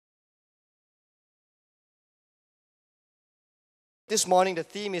this morning the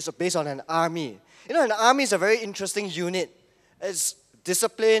theme is based on an army. You know, an army is a very interesting unit. It's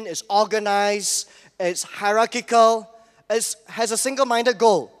disciplined, it's organized, it's hierarchical, it has a single-minded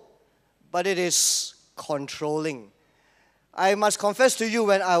goal, but it is controlling. I must confess to you,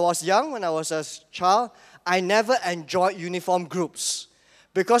 when I was young, when I was a child, I never enjoyed uniform groups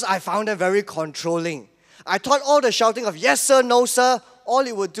because I found them very controlling. I thought all the shouting of yes sir, no sir, all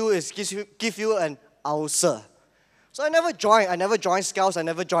it would do is give you an ulcer. So I never joined scouts, I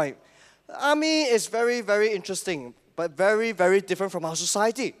never joined. The army is very, very interesting, but very, very different from our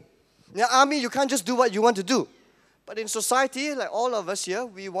society. In the army, you can't just do what you want to do. But in society, like all of us here,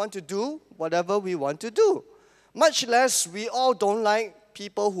 we want to do whatever we want to do. Much less, we all don't like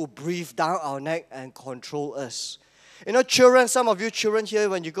people who breathe down our neck and control us. You know, children, some of you children here,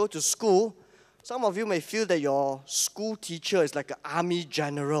 when you go to school, some of you may feel that your school teacher is like an army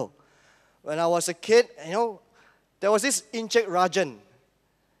general. When I was a kid, you know, there was this Encik Rajan,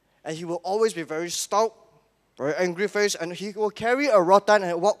 and he will always be very stout, very angry face, and he will carry a rotan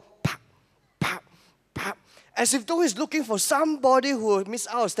and walk, pap, pap, pap, as if though he's looking for somebody who will miss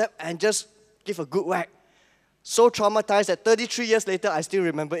out a step and just give a good whack. So traumatized that 33 years later, I still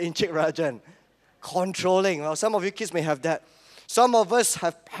remember Encik Rajan. Controlling. Well, some of you kids may have that. Some of us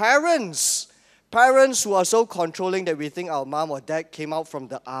have parents who are so controlling that we think our mom or dad came out from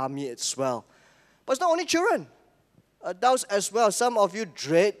the army as well. But it's not only children. Adults as well. Some of you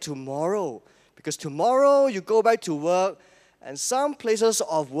dread tomorrow because tomorrow you go back to work and some places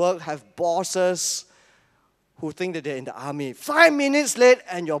of work have bosses who think that they're in the army. 5 minutes late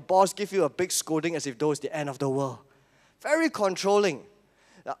and your boss gives you a big scolding as if though it's the end of the world. Very controlling.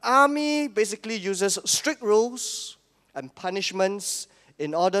 The army basically uses strict rules and punishments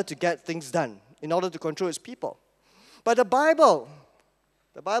in order to get things done, in order to control its people. But the Bible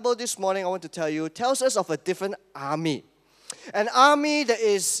this morning, I want to tell you, tells us of a different army. An army that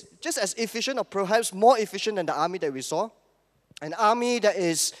is just as efficient or perhaps more efficient than the army that we saw. An army that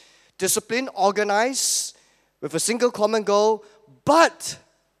is disciplined, organized, with a single common goal, but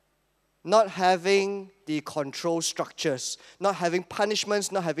not having the control structures, not having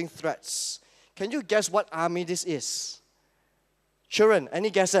punishments, not having threats. Can you guess what army this is? Children,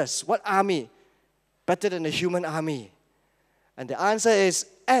 any guesses? What army? Better than the human army. And the answer is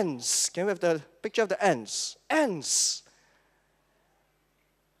ants. Can we have the picture of the ants? Ants.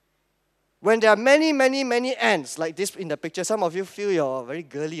 When there are many, many, many ants, like this in the picture, some of you feel you're very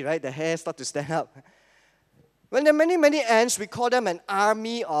girly, right? The hair starts to stand up. When there are many, many ants, we call them an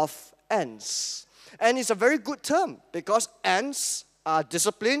army of ants. And it's a very good term because ants are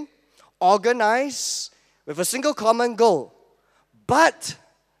disciplined, organized, with a single common goal, but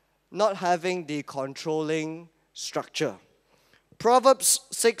not having the controlling structure. Proverbs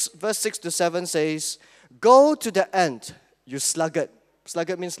 6, verse 6 to 7 says, "Go to the ant, you sluggard."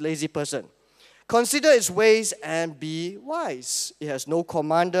 Sluggard means lazy person. "Consider its ways and be wise. It has no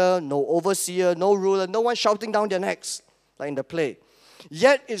commander, no overseer, no ruler, no one shouting down their necks, like in the play.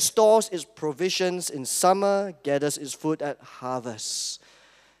 Yet it stores its provisions in summer, gathers its food at harvest."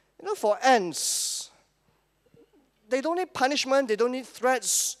 You know, for ants, they don't need punishment, they don't need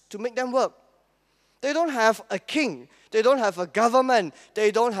threats to make them work. They don't have a king, they don't have a government,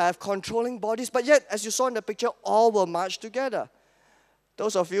 they don't have controlling bodies, but yet, as you saw in the picture, all will march together.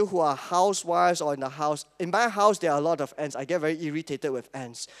 Those of you who are housewives or in the house, in my house there are a lot of ants. I get very irritated with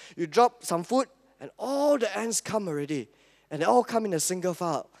ants. You drop some food and all the ants come already. And they all come in a single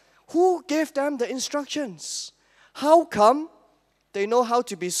file. Who gave them the instructions? How come they know how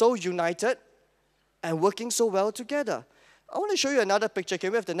to be so united and working so well together? I want to show you another picture.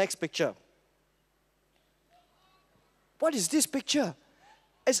 Can we have the next picture? What is this picture?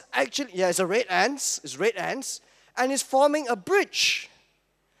 It's actually, it's a red ants. It's red ants. And it's forming a bridge.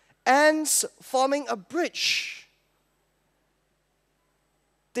 Ants forming a bridge.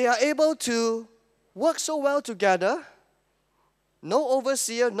 They are able to work so well together. No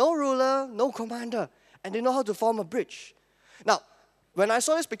overseer, no ruler, no commander. And they know how to form a bridge. Now, when I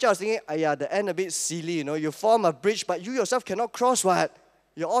saw this picture, I was thinking, the end a bit silly, you know. You form a bridge, but you yourself cannot cross what?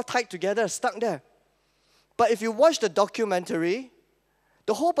 You're all tied together, stuck there. But if you watch the documentary,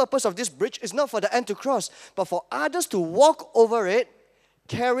 the whole purpose of this bridge is not for the ant to cross, but for others to walk over it,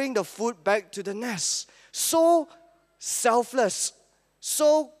 carrying the food back to the nest. So selfless,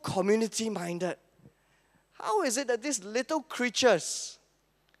 so community-minded. How is it that these little creatures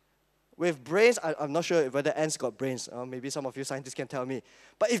with brains, I'm not sure whether ants got brains, maybe some of you scientists can tell me,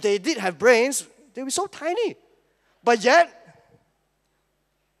 but if they did have brains, they'd be so tiny. But yet,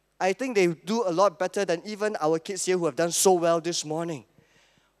 I think they do a lot better than even our kids here who have done so well this morning.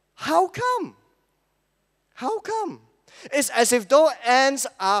 How come? How come? It's as if those ants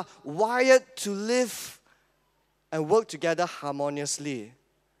are wired to live and work together harmoniously,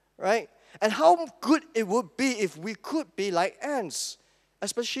 right? And how good it would be if we could be like ants,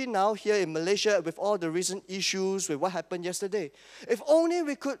 especially now here in Malaysia with all the recent issues with what happened yesterday. If only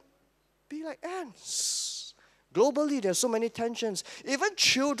we could be like ants. Globally, there are so many tensions. Even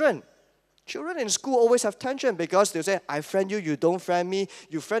children in school always have tension because they say, I friend you, you don't friend me.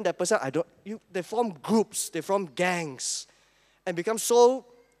 You friend that person, I don't. They form groups, they form gangs, and become so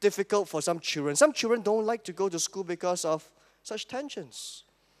difficult for some children. Some children don't like to go to school because of such tensions.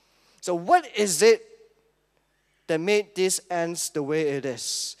 So what is it that made these ants the way it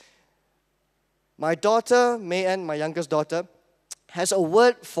is? My daughter, May Ann, my youngest daughter, has a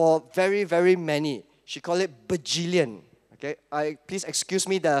word for very, very many. She calls it bajillion. Okay, please excuse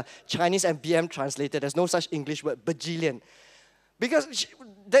me, the Chinese and BM translator. There's no such English word, bajillion. Because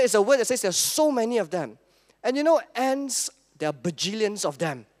there is a word that says there's so many of them. And you know, ants, there are bajillions of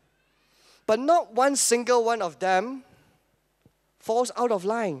them. But not one single one of them falls out of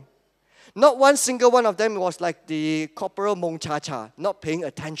line. Not one single one of them was like the Corporal Mong Cha Cha, not paying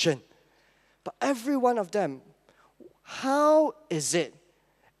attention. But every one of them, how is it?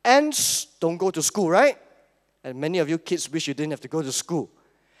 Ants don't go to school, right? And many of you kids wish you didn't have to go to school.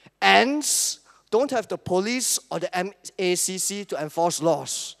 Ants don't have the police or the MACC to enforce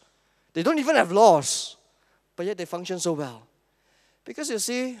laws. They don't even have laws, but yet they function so well. Because you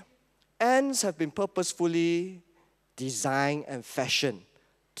see, ants have been purposefully designed and fashioned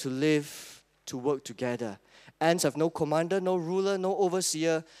to live, to work together. Ants have no commander, no ruler, no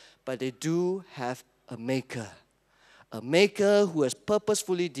overseer, but they do have a maker. A maker who has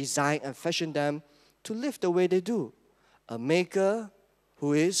purposefully designed and fashioned them to live the way they do. A maker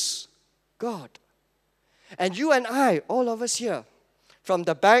who is God. And you and I, all of us here, from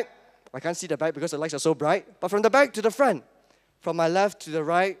the back, I can't see the back because the lights are so bright, but from the back to the front, from my left to the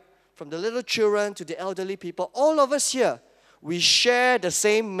right, from the little children to the elderly people, all of us here, we share the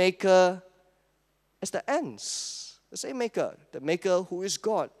same maker as the ants. The same maker, the maker who is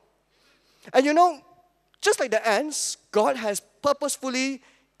God. And you know, just like the ants, God has purposefully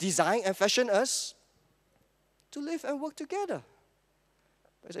designed and fashioned us to live and work together.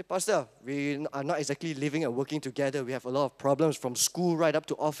 I say, Pastor, we are not exactly living and working together. We have a lot of problems from school right up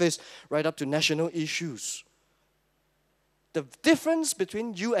to office, right up to national issues. The difference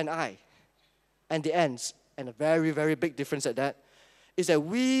between you and I and the ants, and a very, very big difference at that, is that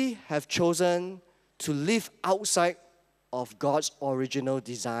we have chosen to live outside of God's original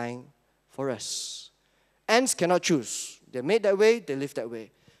design for us. Ants cannot choose. They're made that way, they live that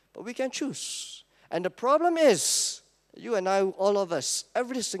way. But we can choose. And the problem is, you and I, all of us,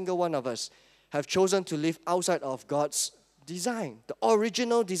 every single one of us, have chosen to live outside of God's design, the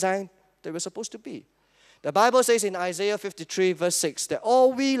original design that we're supposed to be. The Bible says in Isaiah 53 verse 6 that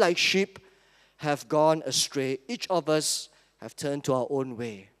all we like sheep have gone astray. Each of us have turned to our own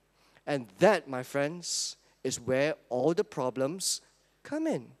way. And that, my friends, is where all the problems come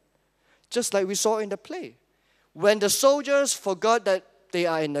in. Just like we saw in the play. When the soldiers forgot that they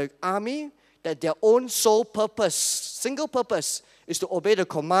are in the army, that their own sole purpose, single purpose, is to obey the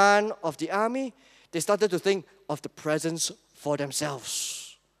command of the army, they started to think of the presents for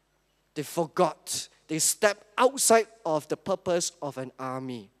themselves. They forgot. They stepped outside of the purpose of an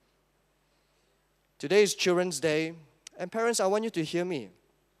army. Today is Children's Day, and parents, I want you to hear me.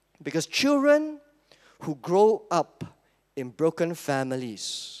 Because children who grow up in broken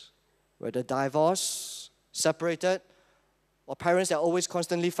families, whether divorced, separated, or parents that are always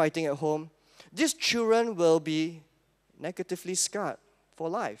constantly fighting at home, these children will be negatively scarred for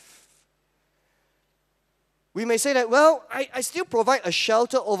life. We may say that, well, I still provide a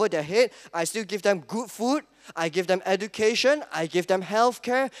shelter over their head. I still give them good food. I give them education. I give them health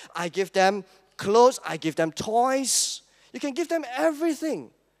care. I give them clothes. I give them toys. You can give them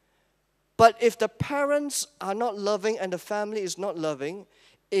everything. But if the parents are not loving and the family is not loving,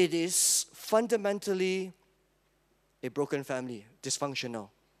 it is fundamentally a broken family, dysfunctional.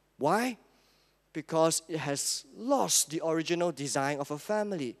 Why? Because it has lost the original design of a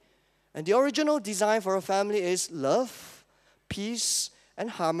family. And the original design for a family is love, peace, and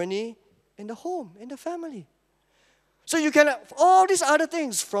harmony in the home, in the family. So you can have all these other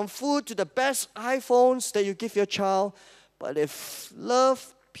things, from food to the best iPhones that you give your child, but if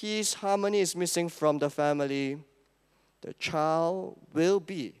love, peace, harmony is missing from the family, the child will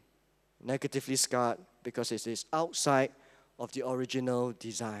be negatively scarred because it is outside of the original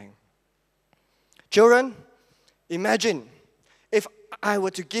design. Children, imagine if I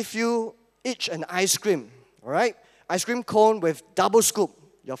were to give you each an ice cream, all right? Ice cream cone with double scoop,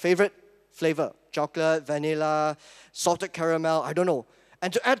 your favorite flavor, chocolate, vanilla, salted caramel, I don't know.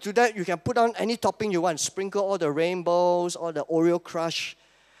 And to add to that, you can put on any topping you want. Sprinkle all the rainbows, all the Oreo crush.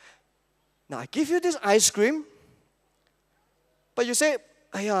 Now, I give you this ice cream, but you say,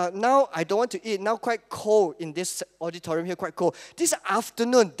 now I don't want to eat. Now quite cold in this auditorium here, quite cold. This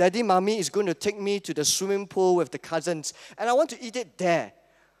afternoon, Daddy, Mommy is going to take me to the swimming pool with the cousins, and I want to eat it there.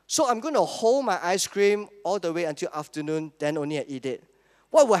 So I'm going to hold my ice cream all the way until afternoon, then only I eat it.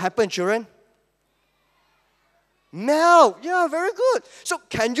 What will happen, children? Melt. Yeah, very good. So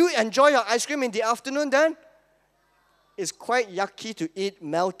can you enjoy your ice cream in the afternoon then? It's quite yucky to eat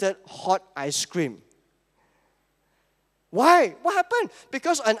melted hot ice cream. Why? What happened?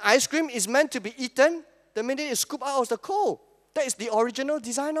 Because an ice cream is meant to be eaten the minute it's scooped out of the cold. That is the original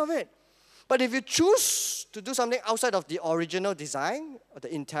design of it. But if you choose to do something outside of the original design or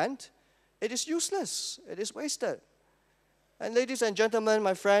the intent, it is useless. It is wasted. And ladies and gentlemen,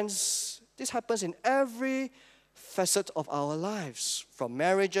 my friends, this happens in every facet of our lives, from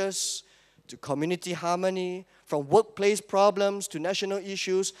marriages to community harmony, from workplace problems to national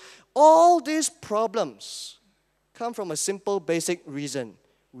issues. All these problems come from a simple, basic reason.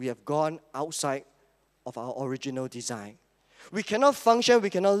 We have gone outside of our original design. We cannot function,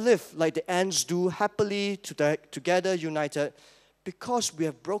 we cannot live like the ants do, happily together, united, because we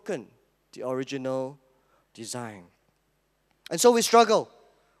have broken the original design. And so we struggle.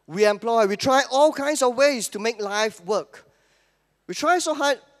 We employ, we try all kinds of ways to make life work. We try so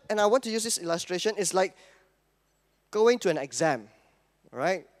hard, and I want to use this illustration. It's like going to an exam,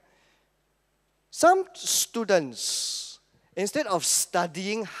 right? Some students, instead of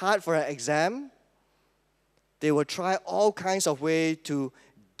studying hard for an exam, they will try all kinds of ways to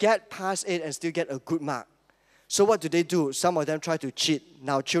get past it and still get a good mark. So what do? Some of them try to cheat.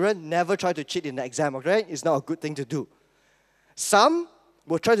 Now, children, never try to cheat in the exam, okay? It's not a good thing to do. Some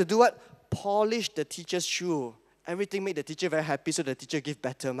will try to do what? Polish the teacher's shoe. Everything make the teacher very happy so the teacher give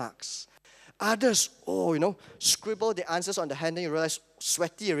better marks. Others, scribble the answers on the hand, then you realize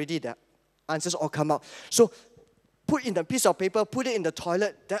sweaty already, the answers all come out. So put in the piece of paper, put it in the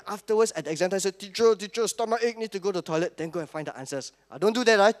toilet, then afterwards at the exam time say, teacher, stomachache, need to go to the toilet, then go and find the answers. Don't do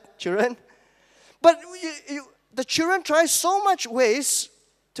that, right, children? But the children try so much ways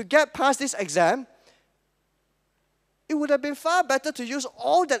to get past this exam. It would have been far better to use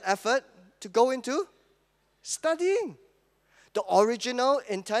all that effort to go into studying. The original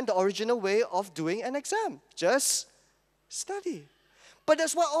intent, the original way of doing an exam. Just study. But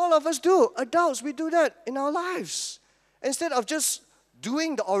that's what all of us do. Adults, we do that in our lives. Instead of just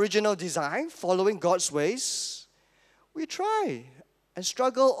doing the original design, following God's ways, we try and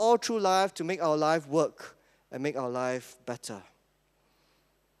struggle all through life to make our life work and make our life better.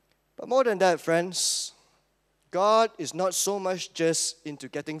 But more than that, friends, God is not so much just into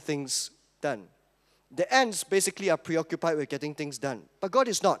getting things done. The ants basically are preoccupied with getting things done, but God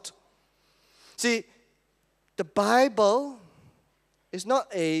is not. See, the Bible is not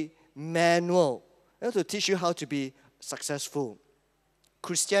a manual to teach you how to be successful.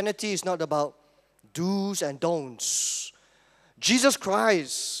 Christianity is not about do's and don'ts. Jesus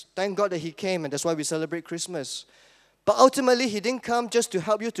Christ, thank God that He came, and that's why we celebrate Christmas. But ultimately, He didn't come just to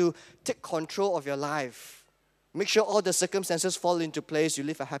help you to take control of your life. Make sure all the circumstances fall into place, you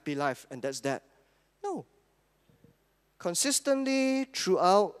live a happy life, and that's that. No. Consistently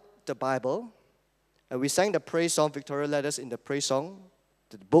throughout the Bible, and we sang the praise song, Victoria led us in the praise song,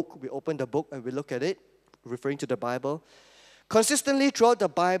 the book, we open the book and we look at it, referring to the Bible. Consistently throughout the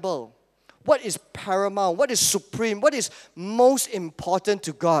Bible, what is paramount, what is supreme, what is most important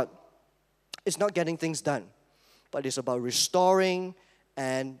to God? It's not getting things done, but it's about restoring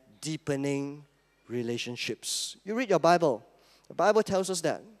and deepening relationships. You read your Bible. The Bible tells us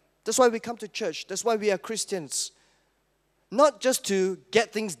that. That's why we come to church. That's why we are Christians. Not just to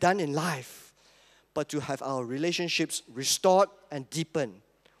get things done in life, but to have our relationships restored and deepened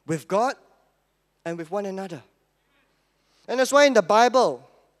with God and with one another. And that's why in the Bible,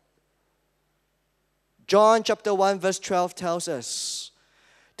 John chapter 1 verse 12 tells us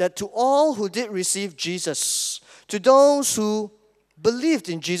that to all who did receive Jesus, to those who believed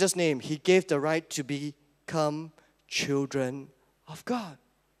in Jesus' name, He gave the right to become children of God.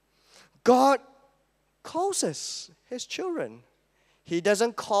 God calls us His children. He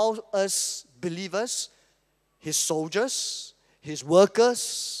doesn't call us believers, His soldiers, His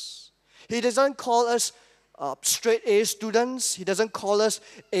workers. He doesn't call us straight A students. He doesn't call us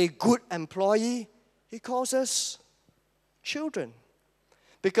a good employee. He calls us children.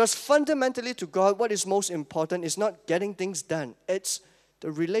 Because fundamentally to God, what is most important is not getting things done. It's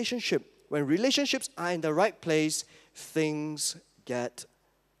the relationship. When relationships are in the right place, things get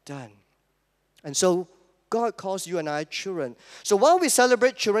done. And so God calls you and I children. So while we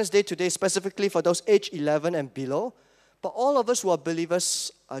celebrate Children's Day today, specifically for those age 11 and below, but all of us who are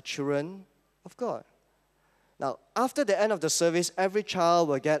believers are children of God. Now, after the end of the service, every child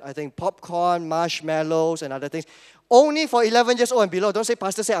will get, I think, popcorn, marshmallows, and other things. Only for 11 years old and below. Don't say,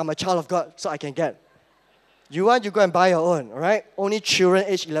 Pastor, say I'm a child of God, so I can get. You want, you go and buy your own, all right? Only children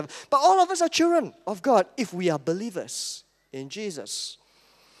age 11. But all of us are children of God if we are believers in Jesus.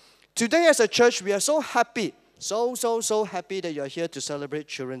 Today as a church, we are so happy, so happy that you're here to celebrate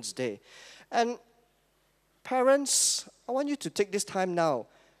Children's Day. And parents, I want you to take this time now.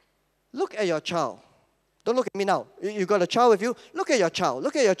 Look at your child. Don't look at me now. You got a child with you? Look at your child.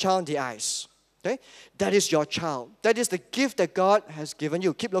 Look at your child in the eyes. Okay? That is your child. That is the gift that God has given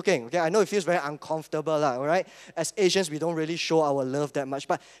you. Keep looking. Okay? I know it feels very uncomfortable, all right? As Asians, we don't really show our love that much.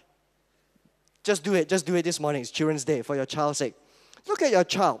 But just do it. Just do it this morning. It's Children's Day for your child's sake. Look at your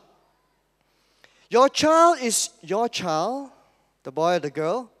child. Your child is your child, the boy or the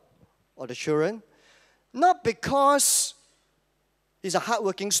girl, or the children, not because he's a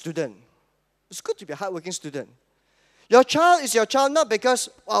hardworking student. It's good to be a hardworking student. Your child is your child not because,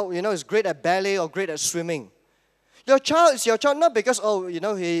 he's great at ballet or great at swimming. Your child is your child not because,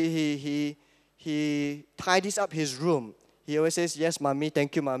 he tidies up his room. He always says, yes, mommy,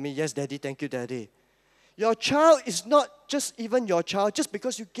 thank you, mommy. Yes, daddy, thank you, daddy. Your child is not just even your child just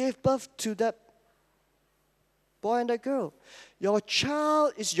because you gave birth to that boy and that girl. Your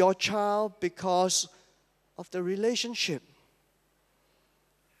child is your child because of the relationship.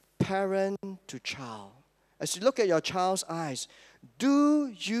 Parent to child. As you look at your child's eyes,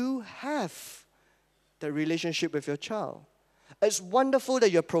 do you have the relationship with your child? It's wonderful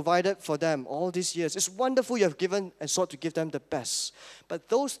that you have provided for them all these years. It's wonderful you have given and sought to give them the best. But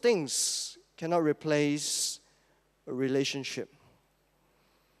those things cannot replace a relationship.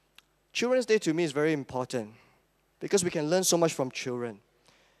 Children's Day to me is very important because we can learn so much from children.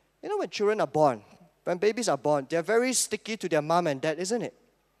 You know, when children are born, when babies are born, they're very sticky to their mom and dad, isn't it?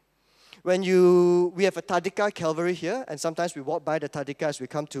 When we have a Tadika Calvary here, and sometimes we walk by the Tadika as we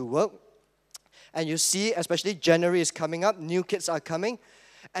come to work, and you see, especially January is coming up, new kids are coming,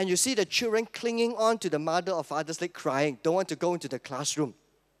 and you see the children clinging on to the mother or father's leg crying, don't want to go into the classroom.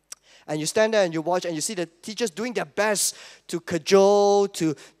 And you stand there and you watch, and you see the teachers doing their best to cajole,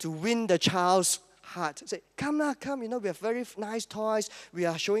 to win the child's heart. Say, come now, come, we have very nice toys, we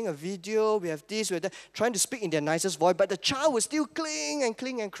are showing a video, we have this, we have that, trying to speak in their nicest voice, but the child will still cling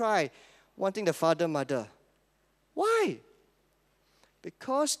and cry, wanting the father, mother. Why?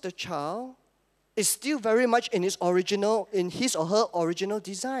 Because the child is still very much in his or her original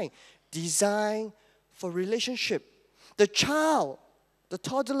design. Design for relationship. The child, the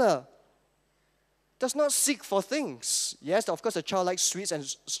toddler, does not seek for things. Yes, of course, the child likes sweets and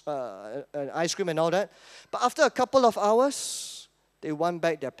ice cream and all that. But after a couple of hours, they want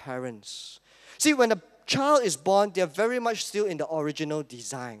back their parents. See, when a child is born, they're very much still in the original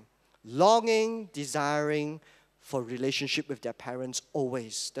design. Longing, desiring for relationship with their parents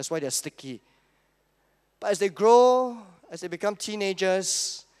always. That's why they're sticky. But as they grow, as they become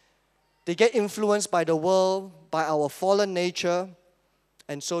teenagers, they get influenced by the world, by our fallen nature,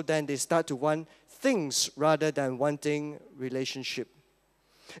 and so then they start to want things rather than wanting relationship.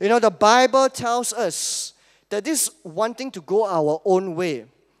 The Bible tells us that this wanting to go our own way,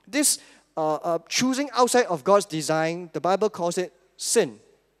 this choosing outside of God's design, the Bible calls it sin.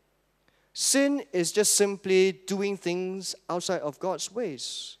 Sin is just simply doing things outside of God's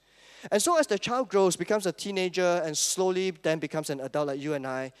ways. And so as the child grows, becomes a teenager, and slowly then becomes an adult like you and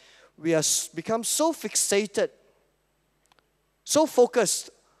I, we are become so fixated, so focused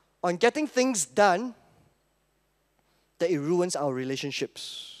on getting things done that it ruins our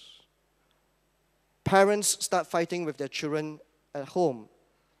relationships. Parents start fighting with their children at home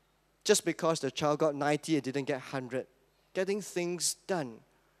just because the child got 90 and didn't get 100. Getting things done.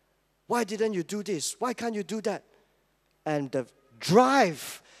 Why didn't you do this? Why can't you do that? And the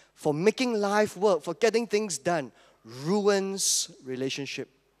drive for making life work, for getting things done, ruins relationship.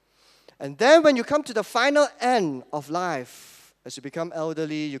 And then when you come to the final end of life, as you become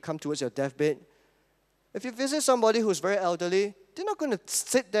elderly, you come towards your deathbed, if you visit somebody who's very elderly, they're not going to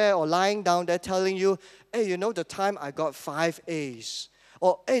sit there or lying down there telling you, hey, the time I got 5 A's.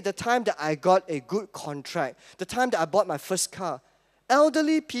 Or, hey, the time that I got a good contract. The time that I bought my first car.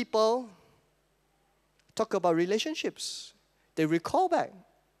 Elderly people talk about relationships. They recall back.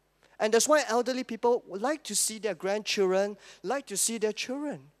 And that's why elderly people like to see their grandchildren, like to see their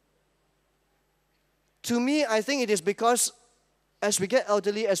children. To me, I think it is because as we get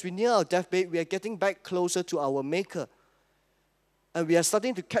elderly, as we near our deathbed, we are getting back closer to our Maker. And we are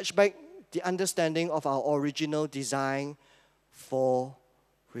starting to catch back the understanding of our original design for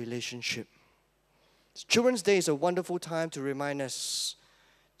relationship. Children's Day is a wonderful time to remind us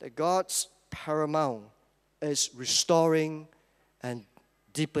that God's paramount is restoring and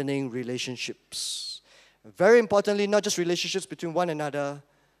deepening relationships. Very importantly, not just relationships between one another,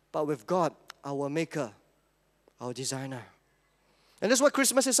 but with God, our Maker, our Designer. And that's what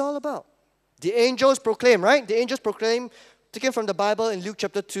Christmas is all about. The angels proclaim, right? The angels proclaim, taken from the Bible in Luke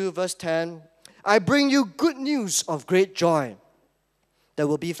chapter 2, verse 10, I bring you good news of great joy that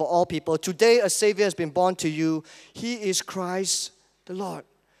will be for all people. Today a Savior has been born to you. He is Christ the Lord.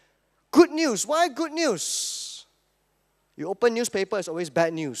 Good news. Why good news? You open newspaper, it's always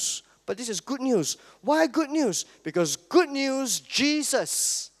bad news. But this is good news. Why good news? Because good news,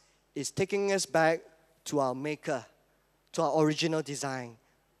 Jesus is taking us back to our Maker, to our original design,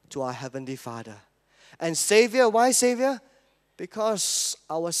 to our Heavenly Father. And Savior, why Savior? Because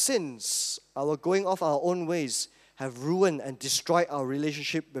our sins, our going off our own ways, have ruined and destroyed our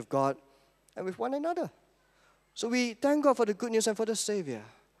relationship with God and with one another. So we thank God for the good news and for the Savior.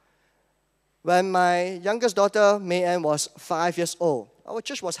 When my youngest daughter, May Ann, was 5 years old, our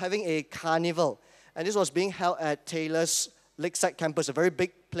church was having a carnival. And this was being held at Taylor's Lakeside campus, a very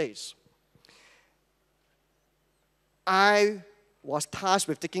big place. I was tasked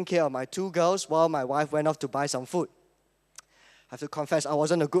with taking care of my two girls while my wife went off to buy some food. I have to confess, I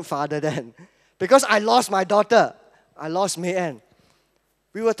wasn't a good father then. Because I lost my daughter. I lost May Ann.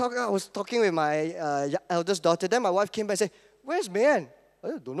 I was talking with my eldest daughter. Then my wife came back and said, where's May Ann? I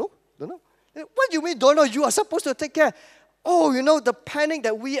said, don't know. What do you mean don't know? You are supposed to take care. Oh, the panic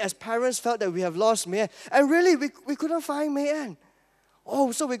that we as parents felt that we have lost May Ann. And really, we couldn't find May Ann.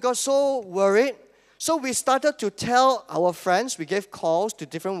 Oh, so we got so worried. So we started to tell our friends, we gave calls to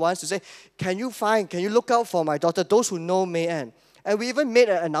different ones to say, can you look out for my daughter, those who know May Ann. And we even made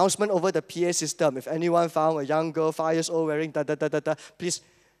an announcement over the PA system. If anyone found a young girl, 5 years old, wearing please.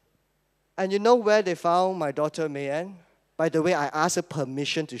 And you know where they found my daughter May Ann? By the way, I asked her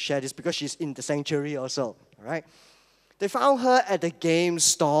permission to share this because she's in the sanctuary also. All right? They found her at the game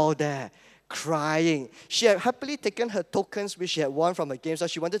stall there, crying. She had happily taken her tokens which she had won from a game, so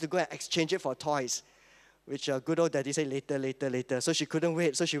she wanted to go and exchange it for toys, which good old daddy said later. So she couldn't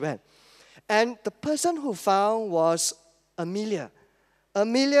wait, so she went. And the person who found was Amelia.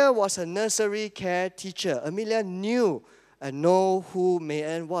 Amelia was a nursery care teacher. Amelia knew and know who May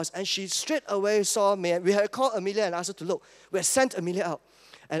Ann was. And she straight away saw May Ann. We had called Amelia and asked her to look. We had sent Amelia out.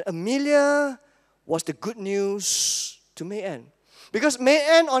 And Amelia was the good news to May Ann. Because May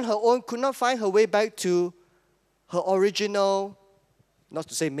Ann on her own could not find her way back to her original, not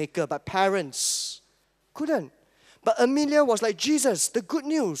to say maker, but parents. Couldn't. But Amelia was like Jesus, the good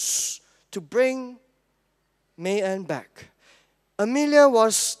news to bring May Ann back. Amelia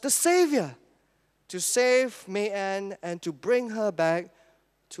was the Savior to save May Ann and to bring her back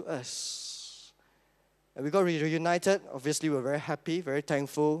to us. And we got reunited. Obviously, we're very happy, very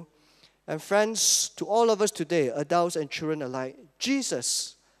thankful. And friends, to all of us today, adults and children alike,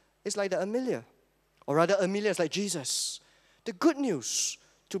 Jesus is like the Amelia. Or rather, Amelia is like Jesus. The good news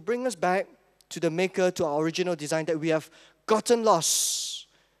to bring us back to the Maker, to our original design that we have gotten lost.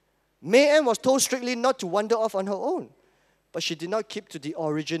 May Ann was told strictly not to wander off on her own. But she did not keep to the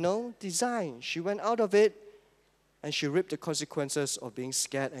original design. She went out of it and she reaped the consequences of being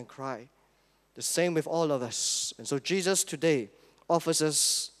scared and cry. The same with all of us. And so Jesus today offers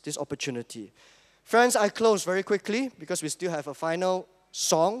us this opportunity. Friends, I close very quickly because we still have a final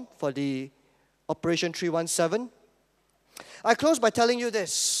song for the Operation 317. I close by telling you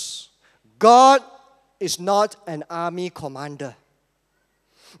this. God is not an army commander.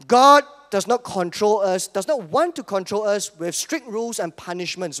 God does not control us, does not want to control us with strict rules and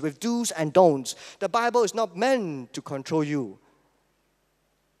punishments, with do's and don'ts. The Bible is not meant to control you.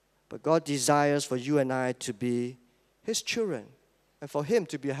 But God desires for you and I to be His children and for Him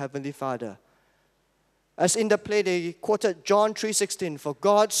to be a Heavenly Father. As in the play, they quoted John 3:16, for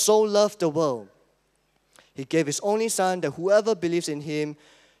God so loved the world, He gave His only Son, that whoever believes in Him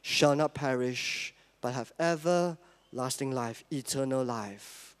shall not perish, but have everlasting life, eternal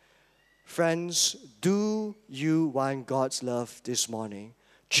life. Friends, do you want God's love this morning?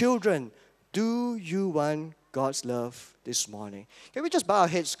 Children, do you want God's love this morning? Can we just bow our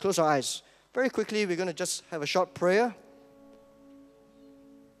heads, close our eyes? Very quickly, we're going to just have a short prayer.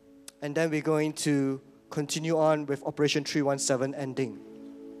 And then we're going to continue on with Operation 317 ending.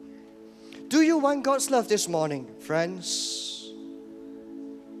 Do you want God's love this morning, friends?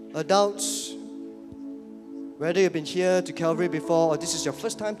 Adults, whether you've been here to Calvary before or this is your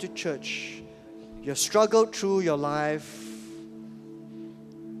first time to church, you've struggled through your life.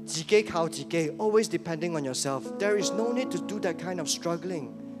 always depending on yourself. There is no need to do that kind of struggling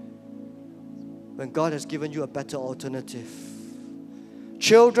when God has given you a better alternative.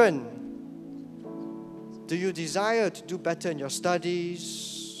 Children, do you desire to do better in your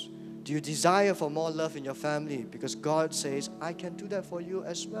studies? Do you desire for more love in your family? Because God says, I can do that for you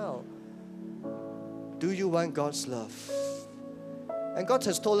as well. Do you want God's love? And God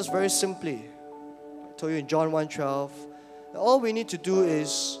has told us very simply, I told you in John 1:12, all we need to do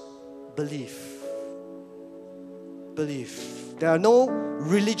is believe. Believe. There are no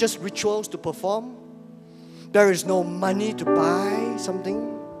religious rituals to perform. There is no money to buy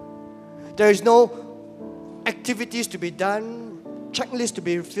something. There is no activities to be done, checklists to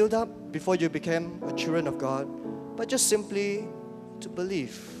be filled up before you become a children of God, but just simply to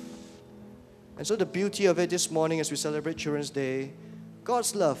believe. And so the beauty of it this morning as we celebrate Children's Day,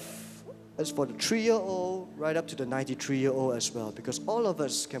 God's love is for the 3-year-old right up to the 93-year-old as well, because all of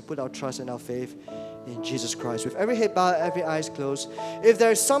us can put our trust and our faith in Jesus Christ. With every head bowed, every eyes closed, if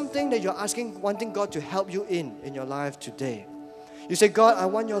there is something that you're asking, wanting God to help you in your life today, you say, God, I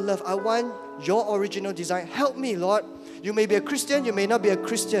want your love. I want your original design. Help me, Lord. You may be a Christian, you may not be a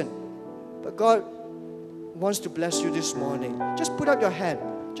Christian, but God wants to bless you this morning. Just put up your hand.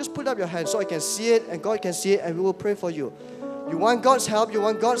 Just put up your hand so I can see it and God can see it, and we will pray for you. You want God's help, you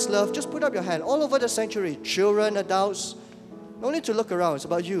want God's love, just put up your hand. All over the sanctuary, children, adults, no need to look around. It's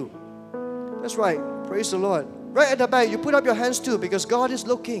about you. That's right. Praise the Lord. Right at the back, you put up your hands too, because God is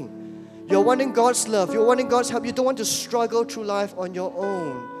looking. You're wanting God's love. You're wanting God's help. You don't want to struggle through life on your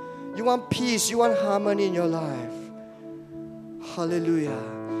own. You want peace. You want harmony in your life. Hallelujah.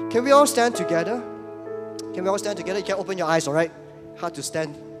 Can we all stand together? Can we all stand together? You can open your eyes, all right? Hard to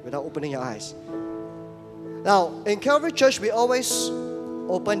stand without opening your eyes. Now, in Calvary Church, we always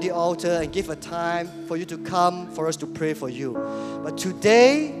open the altar and give a time for you to come, for us to pray for you. But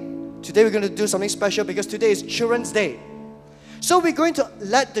today we're going to do something special because today is Children's Day. So we're going to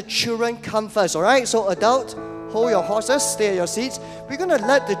let the children come first, all right? So adult, hold your horses, stay at your seats. We're going to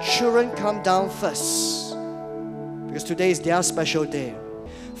let the children come down first because today is their special day.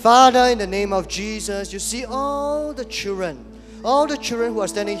 Father, in the name of Jesus, you see all the children who are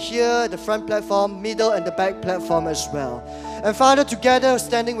standing here at the front platform, middle and the back platform as well. And Father, together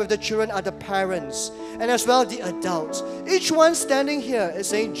standing with the children are the parents and as well the adults. Each one standing here is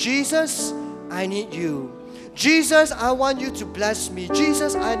saying, Jesus, I need you. Jesus, I want you to bless me.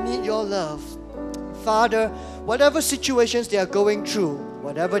 Jesus, I need your love. Father, whatever situations they are going through,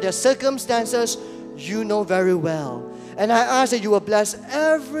 whatever their circumstances, you know very well. And I ask that you will bless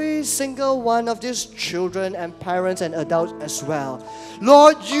every single one of these children and parents and adults as well.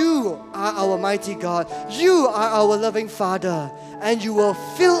 Lord, you are our mighty God. You are our loving Father. And you will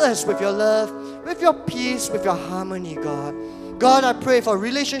fill us with your love, with your peace, with your harmony, God. God, I pray for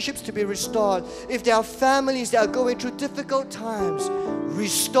relationships to be restored. If there are families that are going through difficult times,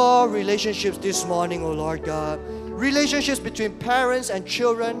 restore relationships this morning, oh Lord God. Relationships between parents and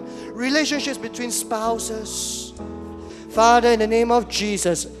children, relationships between spouses. Father, in the name of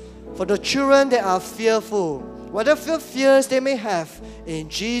Jesus, for the children that are fearful, whatever fears they may have, in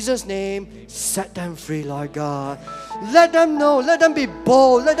Jesus' name, set them free, Lord God. Let them know, let them be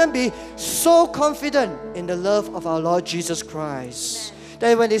bold, let them be so confident in the love of our Lord Jesus Christ.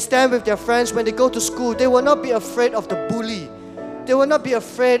 That when they stand with their friends, when they go to school, they will not be afraid of the bully. They will not be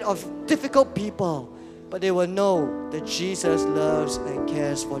afraid of difficult people, but they will know that Jesus loves and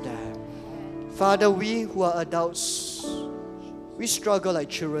cares for them. Father, we who are adults, we struggle like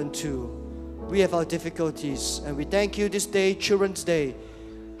children too. We have our difficulties, and we thank you this day, Children's Day.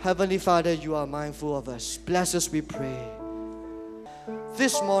 Heavenly Father, you are mindful of us. Bless us, we pray.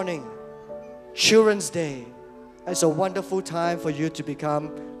 This morning, Children's Day, is a wonderful time for you to become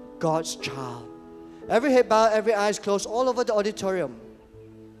God's child. Every head bowed, every eyes closed, all over the auditorium.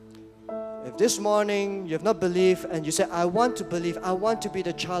 If this morning you have not believed and you say, I want to believe, I want to be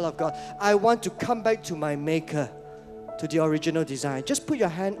the child of God, I want to come back to my Maker, to the original design, just put your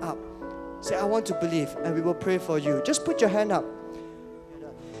hand up. Say, I want to believe, and we will pray for you. Just put your hand up.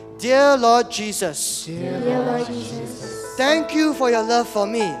 Dear Lord Jesus, Dear Lord Jesus, thank you for your love for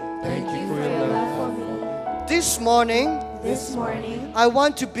me. thank you for your love for me. This morning, I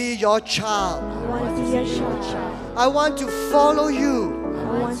want to be your child. I want to be your child. I want to follow you.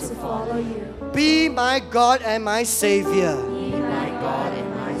 I want to follow you. Be my God and my Savior. Be my God and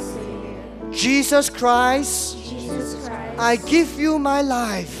my Savior. Jesus Christ, Jesus Christ, I give you my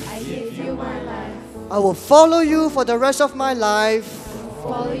life. I give you my life. I will follow you for the rest of my life.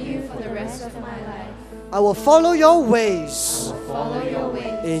 Follow you for the rest of my life. I will follow your ways. Follow your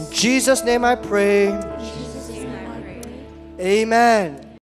ways. In Jesus' name I pray. In Jesus' name I pray. Amen.